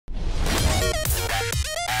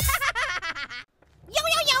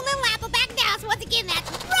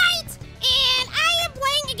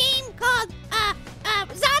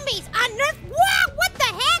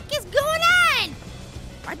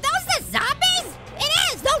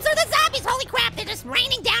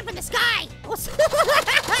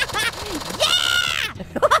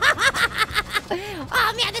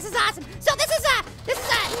man, this is awesome. So this is a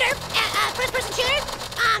NERF first-person shooter.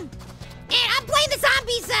 And I'm playing the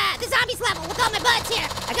zombies level with all my buds here.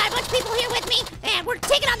 I got a bunch of people here with me, and we're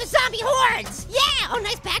taking on the zombie hordes. Yeah. Oh,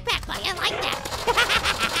 nice backpack, buddy. I like that.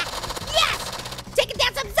 Yes. Taking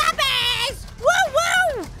down some zombies. Woo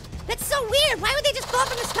woo. That's so weird. Why would they just fall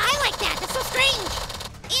from the sky like that? That's so strange.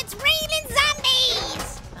 It's raining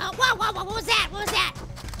zombies. Oh, whoa. What was that? What was that?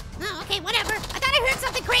 Oh, okay, whatever. I thought I heard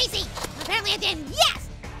something crazy. Apparently I didn't. Yes.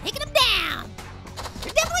 Taking them down.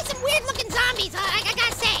 There's definitely some weird-looking zombies. I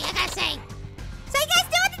gotta say. So how you guys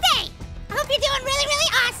doing today? I hope you're doing really, really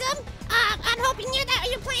awesome. I'm hoping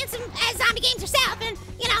you're playing some zombie games yourself and,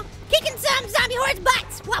 you know, kicking some zombie hordes'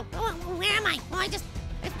 butts. Whoa, where am I? Well, I just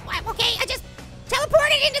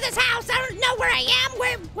teleported into this house. I don't know where I am.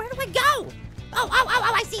 Where do I go? Oh,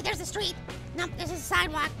 I see. There's a street. No, this is a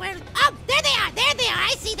sidewalk. Oh, there they are.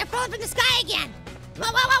 I see. They're falling from the sky again.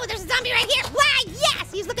 Whoa, there's a zombie right here. Why,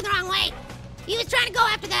 yes, he's looking the wrong way. He was trying to go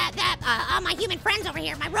after all my human friends over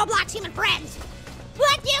here, my Roblox human friends.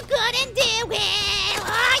 But you couldn't do it.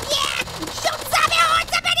 Oh, yeah. Shoot zombie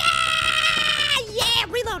hordes up in here. Yeah,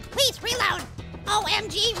 reload, please, reload.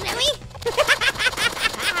 OMG, really?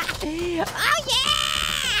 Oh,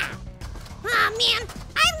 yeah. Oh, man,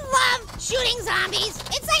 I love shooting zombies.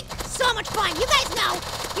 It's like so much fun. You guys know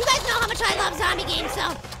how much I love zombie games,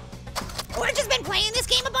 so. Orange has been playing this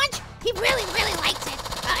game a bunch. He really, really likes it.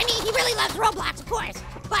 I mean, he really loves Roblox, of course.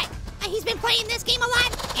 But he's been playing this game a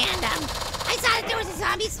lot, and I saw that there was a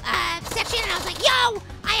zombies section, and I was like, yo,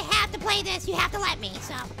 I have to play this. You have to let me.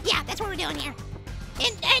 So, yeah, that's what we're doing here.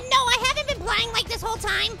 And no, I haven't been playing like this whole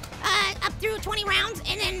time, up through 20 rounds,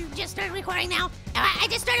 and then just started recording now. I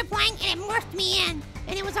just started playing, and it morphed me in,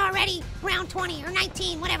 and it was already round 20 or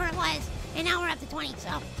 19, whatever it was. And now we're up to 20,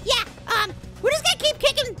 so yeah. We're just gonna keep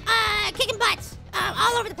kicking butts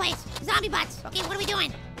all over the place. Zombie butts. Okay, what are we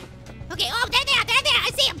doing? Okay, oh, there they are,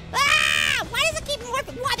 I see them. Ah! Why does it keep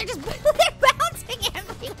morphing? Why, they're bouncing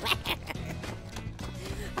everywhere.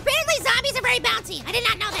 Apparently zombies are very bouncy. I did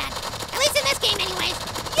not know that. At least in this game anyways.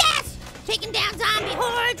 Yes! Taking down zombie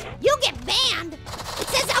hordes. You'll get banned. It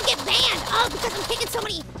says I'll get banned. Oh, because I'm kicking so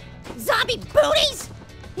many zombie booties?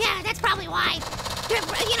 Yeah, that's probably why. They're,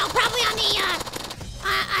 you know, probably on the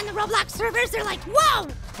Roblox servers, they're like, whoa,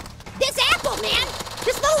 this apple, man,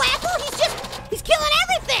 this little apple, he's killing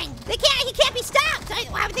everything. He can't be stopped.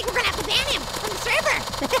 I would think we're gonna have to ban him from the server.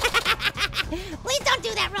 Please don't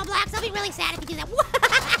do that, Roblox. I'll be really sad if you do that.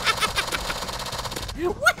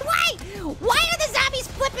 Why are the zombies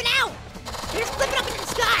flipping out? They're just flipping up into the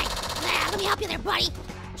sky. Let me help you there, buddy.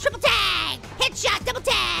 Triple tag, headshot, double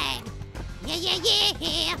tag.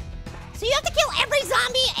 Yeah. So you have to kill every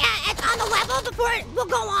zombie on the level before it will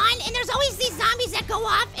go on, and there's always these zombies that go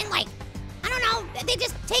off and, like, I don't know, they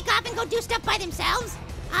just take off and go do stuff by themselves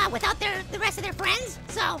without the rest of their friends.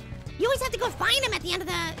 So you always have to go find them at the end of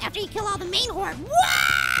after you kill all the main horde.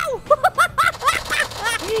 Wow!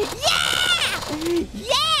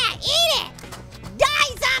 Yeah, eat it!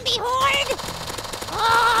 Die, zombie horde!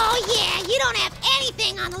 Oh yeah, you don't have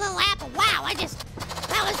anything on the little apple. Wow,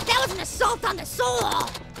 that was an assault on the soul.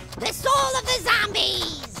 The soul of the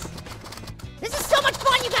zombies! This is so much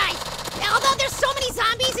fun, you guys! Although there's so many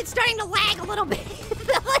zombies, it's starting to lag a little bit.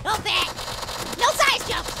 No size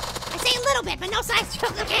jokes! I say a little bit, but no size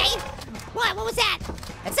jokes, okay? What was that?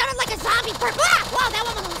 It sounded like a zombie burp. Ah! Whoa, that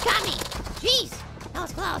one almost got me. Jeez, that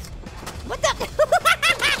was close. What the?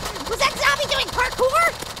 Was that zombie doing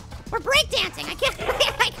parkour? Or breakdancing? I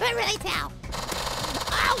couldn't really tell.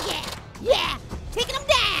 Oh, yeah. Taking them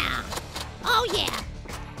down. Oh, yeah.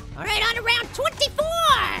 All right, on to round 24.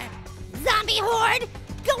 Zombie horde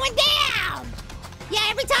going down.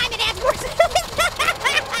 Yeah, every time it adds more.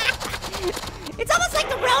 It's almost like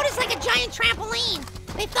the road is like a giant trampoline.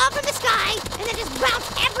 They fall from the sky and then just bounce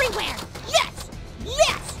everywhere. Yes.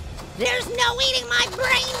 There's no eating my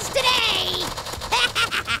brains today.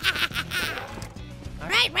 All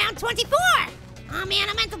right, round 24. Oh man,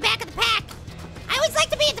 I'm at the back of the pack. I always like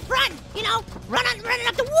to be at the front, you know, running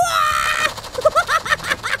up the wall.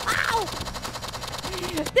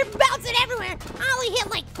 They're bouncing everywhere. I only hit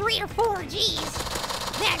like 3 or 4 G's.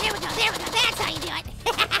 There we go. That's how you do it.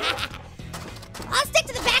 I'll stick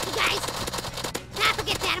to the back, you guys. Nah,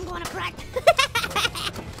 forget that. I'm going up front.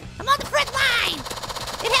 I'm on the front line.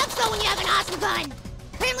 It helps though when you have an awesome gun.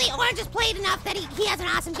 Apparently, Orange has played enough that he has an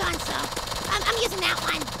awesome gun, so I'm using that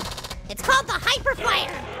one. It's called the Hyper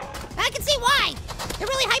Fire. I can see why. They're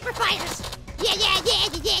really hyper fighters. Yeah.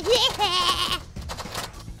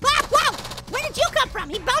 Wow, where did you come from?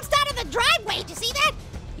 He bounced out of the driveway. Did you see that?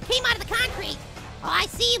 He came out of the concrete. Oh, I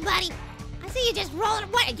see you, buddy. I see you just rolling.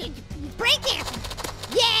 What? You're breakdancing.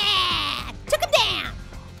 Yeah! Took him down.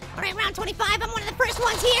 All right, round 25, I'm one of the first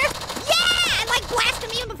ones here. Yeah! I like blast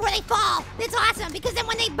them even before they fall. It's awesome, because then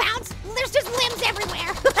when they bounce, there's just limbs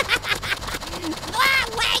everywhere. Ah,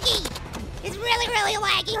 laggy. It's really, really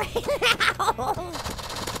laggy right now.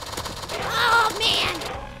 Oh, man.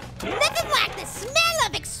 Nothing like the smell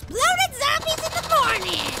of exploded zombies in the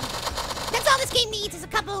morning. That's all this game needs is a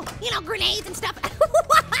couple, grenades and stuff.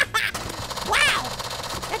 Wow.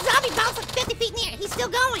 That zombie bounced like 50 feet in the air. He's still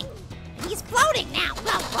going. He's floating now.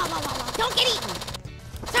 Whoa, whoa, whoa, whoa, whoa. Don't get eaten.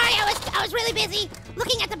 Sorry, I was really busy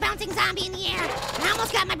looking at the bouncing zombie in the air. And I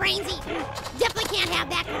almost got my brains eaten. Definitely can't have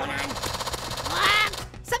that going on.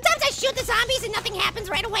 Sometimes I shoot the zombies and nothing happens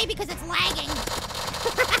right away because it's lagging.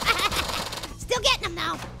 Still getting them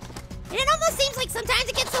though. And it almost seems like sometimes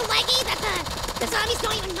it gets so laggy that the zombies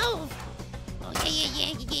don't even move. Oh,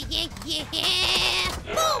 yeah.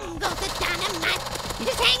 Boom goes the dynamite. You're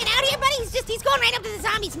just hanging out here, buddy? He's going right up to the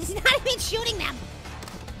zombies and he's not even shooting them.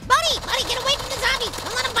 Buddy, get away from the zombies.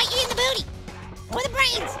 Don't let them bite you in the booty. Or the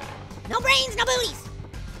brains. No brains, no booties.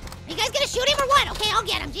 Are you guys gonna shoot him or what? Okay, I'll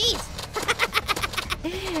get him, jeez.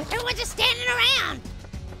 Everyone's just standing around.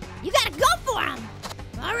 You gotta go for him.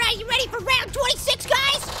 All right, you ready for round 26,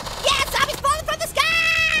 guys? Yeah, zombies falling from the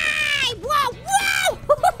sky! Whoa, whoa!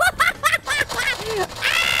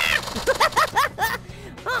 Ah!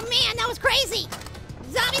 Oh man, that was crazy.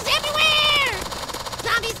 Zombies everywhere!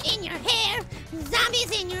 Zombies in your hair,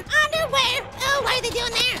 zombies in your underwear. Oh, what are they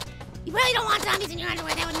doing there? You really don't want zombies in your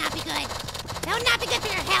underwear. That would not be good. That would not be good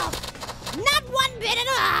for your health. Not one bit at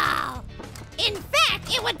all. In fact,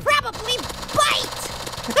 it would probably bite.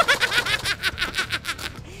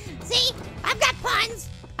 See, I've got puns.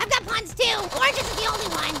 I've got puns too. Orange isn't the only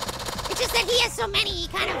one. It's just that he has so many, he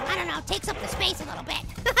kind of, I don't know, takes up the space a little bit.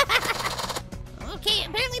 Okay,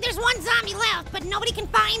 apparently there's one zombie left, but nobody can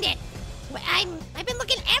find it. I've been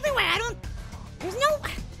looking everywhere. There's no,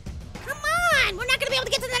 come on. We're not gonna be able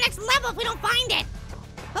to get to the next level if we don't find it.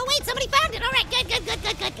 Oh wait, somebody found it. All right, good.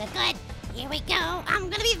 Here we go. I'm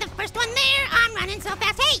gonna be the first one there. I'm running so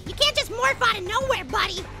fast. Hey, you can't just morph out of nowhere,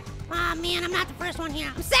 buddy. Oh man, I'm not the first one here.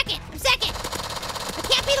 I'm second. I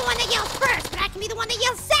can't be the one that yells first, but I can be the one that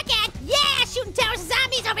yells second. Yeah, shooting towers of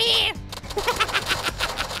zombies over here.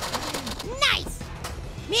 Nice.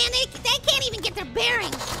 Man, they can't even get their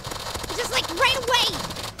bearings. It's just like right away.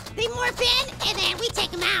 They morph in, and then we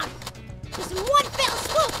take them out. Just in one fell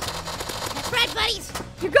swoop. That's right, buddies.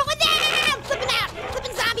 You're going down!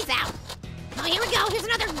 Flipping zombies out. Oh, here we go. Here's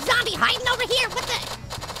another zombie hiding over here. What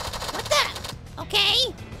the?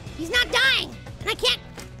 Okay. He's not dying. And I can't,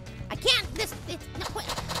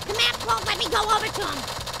 the map won't let me go over to him.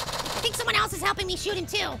 I think someone else is helping me shoot him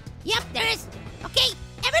too. Yep, there is. Okay,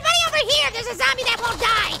 everybody over here, there's a zombie that won't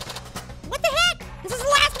die. What the heck? This is the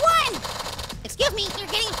last one. Excuse me, you're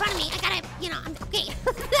getting in front of me. I gotta, I'm, okay.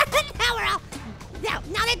 Now we're all,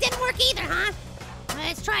 now that didn't work either, huh?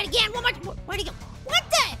 Let's try it again. One more, where'd he go? What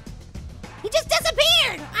the? He just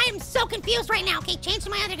disappeared. I am so confused right now. Okay, change to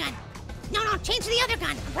my other gun. No, change to the other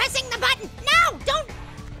gun. I'm pressing the button. No, don't.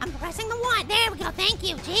 I'm pressing the one. There we go, thank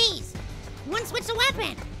you, jeez. One switch the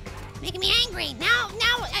weapon. Making me angry. Now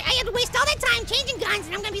I had to waste all that time changing guns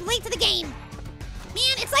and I'm gonna be late to the game.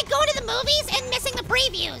 Man, it's like going to the movies and missing the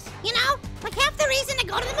previews, Like half the reason to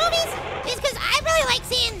go to the movies is because I really like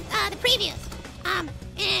seeing the previews.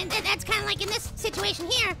 And that's kind of like in this situation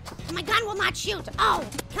here, my gun will not shoot. Oh,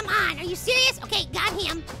 come on, are you serious? Okay, got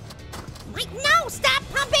him. Like, no, stop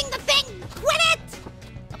pumping the thing, quit it!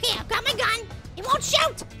 Okay, I've got my gun, it won't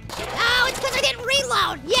shoot. Oh, it's because I didn't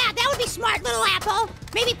reload. Yeah, that would be smart, little apple.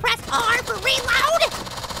 Maybe press R for reload?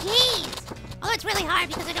 Jeez. Oh, it's really hard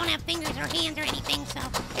because I don't have fingers or hands or anything, so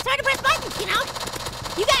it's hard to press buttons, You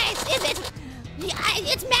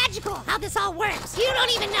guys, it's magical how this all works. You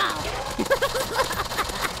don't even know.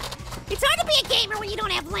 It's hard to be a gamer when you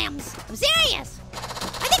don't have limbs. I'm serious.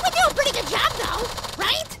 I think we do a pretty good job, though,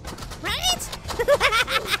 right?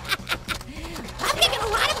 I'm kicking a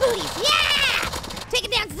lot of booties, yeah!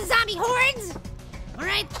 Taking down the zombie hordes. All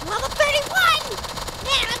right, level 31.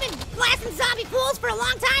 Man, I've been blasting zombie fools for a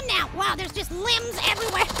long time now. Wow, there's just limbs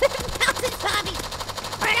everywhere. Mounted zombies.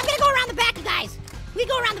 All right, I'm gonna go around the back, you guys. We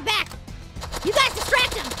go around the back. You guys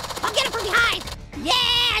distract them. I'll get them from behind.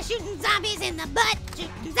 Yeah, shooting zombies in the butt.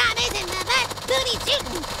 Shooting zombies in the butt. Booty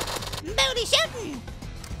shooting. Booty shooting.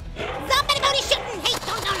 Zombie booty shooting. Hey,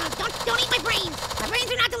 don't eat my brains. My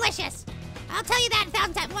brains are not delicious. I'll tell you that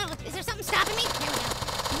 1,000 times. Whoa, is there something stopping me? There we go.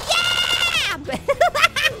 Yeah!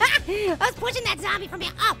 I was pushing that zombie from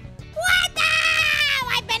behind. Oh, what? No!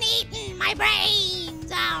 I've been eating my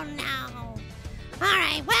brains. Oh, no. All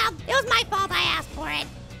right, well, it was my fault I asked for it.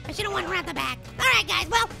 I should have went around the back. All right, guys.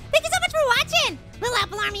 Well, thank you so much for watching. Little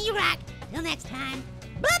Apple Army, you rock. Till next time.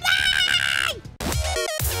 Bye-bye.